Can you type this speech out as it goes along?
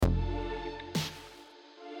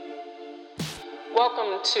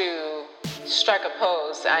Welcome to Strike a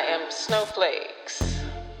Pose. I am Snowflakes.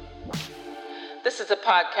 This is a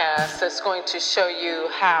podcast that's going to show you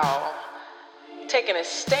how taking a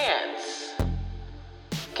stance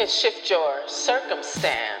can shift your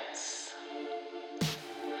circumstance.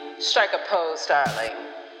 Strike a pose, darling.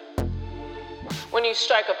 When you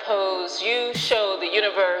strike a pose, you show the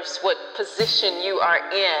universe what position you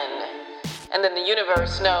are in, and then the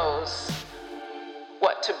universe knows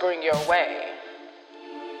what to bring your way.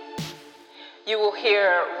 You will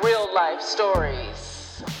hear real life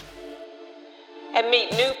stories and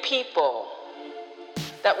meet new people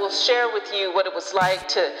that will share with you what it was like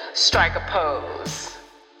to strike a pose,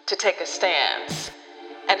 to take a stance,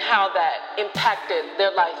 and how that impacted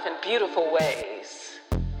their life in beautiful ways.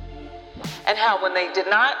 And how when they did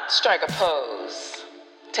not strike a pose,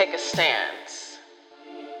 take a stance,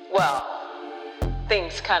 well,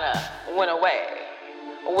 things kind of went away,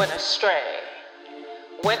 went astray,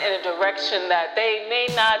 went in a direction that they may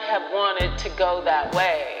not have wanted to go that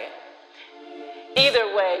way.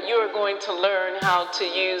 Either way, you are going to learn how to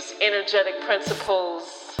use energetic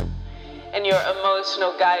principles and your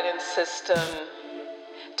emotional guidance system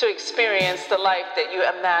to experience the life that you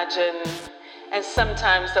imagine, and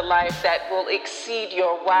sometimes the life that will exceed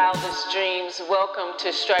your wildest dreams. Welcome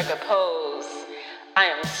to Strike a Pose. I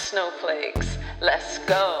am Snowflakes. Let's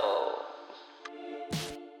go.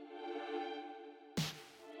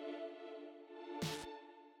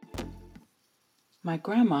 My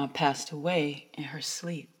grandma passed away in her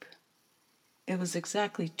sleep. It was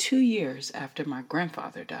exactly 2 years after my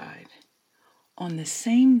grandfather died, on the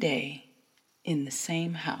same day, in the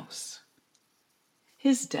same house.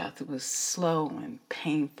 His death was slow and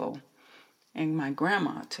painful, and my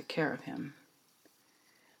grandma took care of him.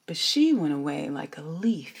 But she went away like a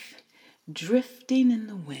leaf, drifting in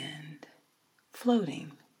the wind,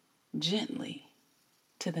 floating gently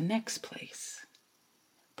to the next place.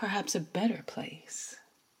 Perhaps a better place.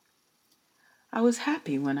 I was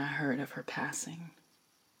happy when I heard of her passing.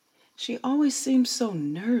 She always seemed so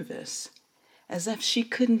nervous, as if she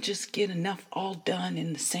couldn't just get enough all done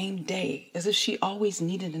in the same day, as if she always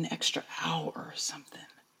needed an extra hour or something.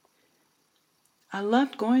 I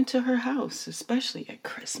loved going to her house, especially at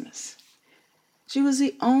Christmas. She was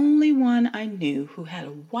the only one I knew who had a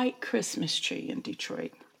white Christmas tree in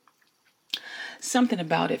Detroit. Something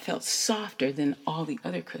about it felt softer than all the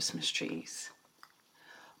other Christmas trees.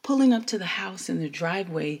 Pulling up to the house in the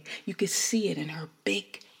driveway, you could see it in her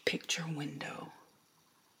big picture window.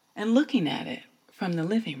 And looking at it from the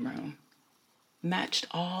living room matched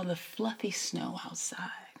all the fluffy snow outside.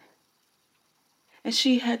 And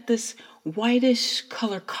she had this whitish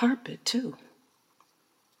color carpet, too.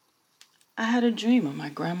 I had a dream of my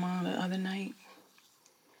grandma the other night,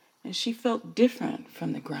 and she felt different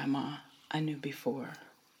from the grandma I knew before.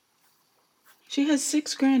 She has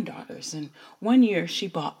 6 granddaughters, and one year she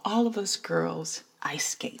bought all of us girls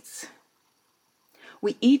ice skates.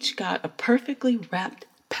 We each got a perfectly wrapped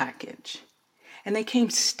package, and they came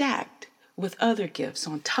stacked with other gifts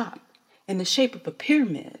on top in the shape of a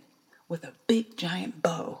pyramid with a big giant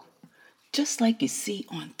bow, just like you see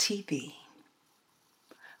on TV.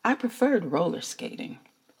 I preferred roller skating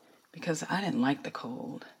because I didn't like the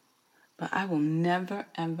cold. But I will never,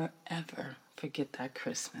 ever, ever forget that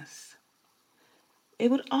Christmas.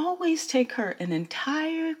 It would always take her an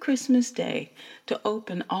entire Christmas day to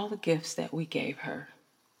open all the gifts that we gave her.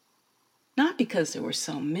 Not because there were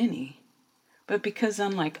so many, but because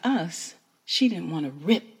unlike us, she didn't want to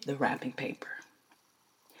rip the wrapping paper.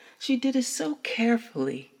 She did it so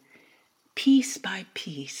carefully, piece by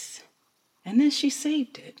piece, and then she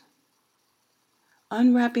saved it.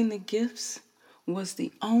 Unwrapping the gifts was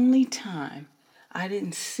the only time I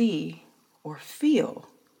didn't see or feel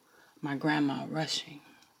my grandma rushing.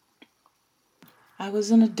 I was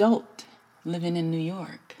an adult living in New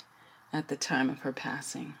York at the time of her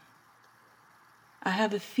passing. I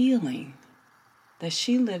have a feeling that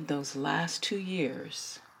she lived those last 2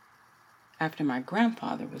 years after my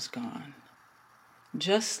grandfather was gone,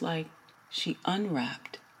 just like she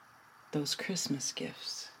unwrapped those Christmas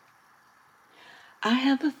gifts. I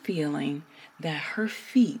have a feeling that her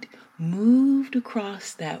feet moved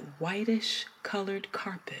across that whitish colored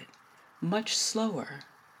carpet much slower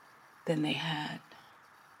than they had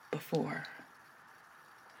before.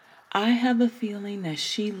 I have a feeling that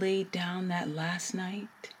she laid down that last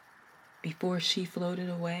night before she floated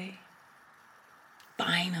away,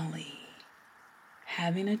 finally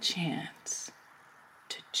having a chance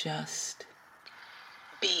to just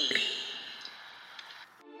be.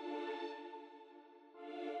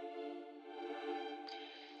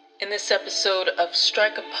 In this episode of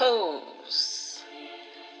Strike a Pose,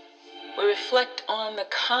 we reflect on the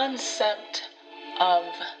concept of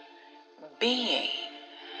being.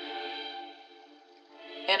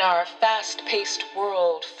 In our fast-paced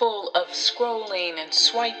world full of scrolling and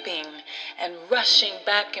swiping and rushing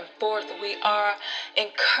back and forth, we are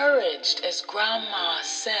encouraged, as Grandma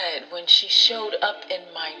said when she showed up in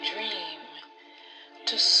my dream,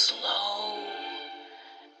 to slow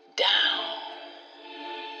down.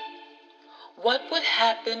 What would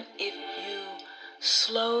happen if you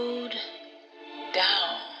slowed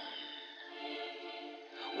down?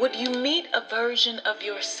 Would you meet a version of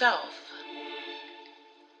yourself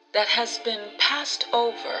that has been passed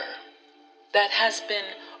over, that has been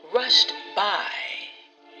rushed by?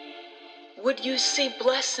 Would you see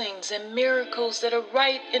blessings and miracles that are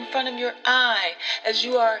right in front of your eye as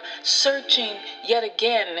you are searching yet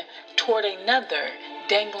again toward another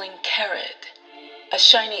dangling carrot, a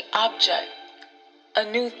shiny object, a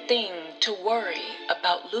new thing to worry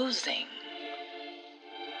about losing?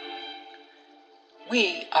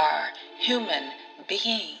 We are human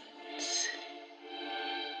beings,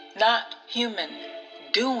 not human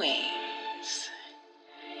doings.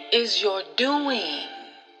 Is your doing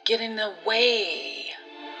getting in the way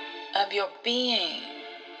of your being?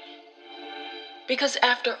 Because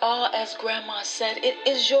after all, as Grandma said, it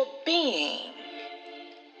is your being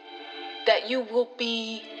that you will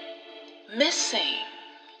be missing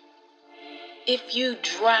if you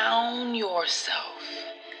drown yourself,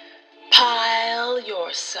 pile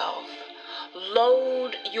yourself,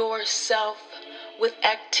 load yourself with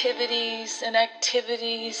activities and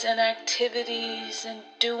activities and activities and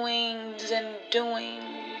doings and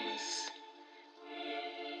doings.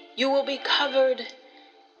 You will be covered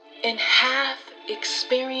in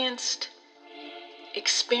half-experienced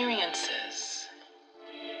experiences.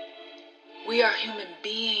 We are human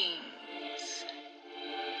beings.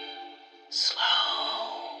 Slow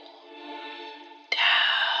down.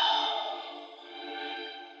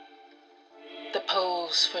 The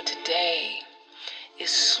pose for today is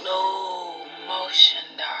slow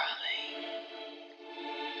motion, darling.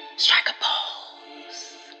 Strike a pose.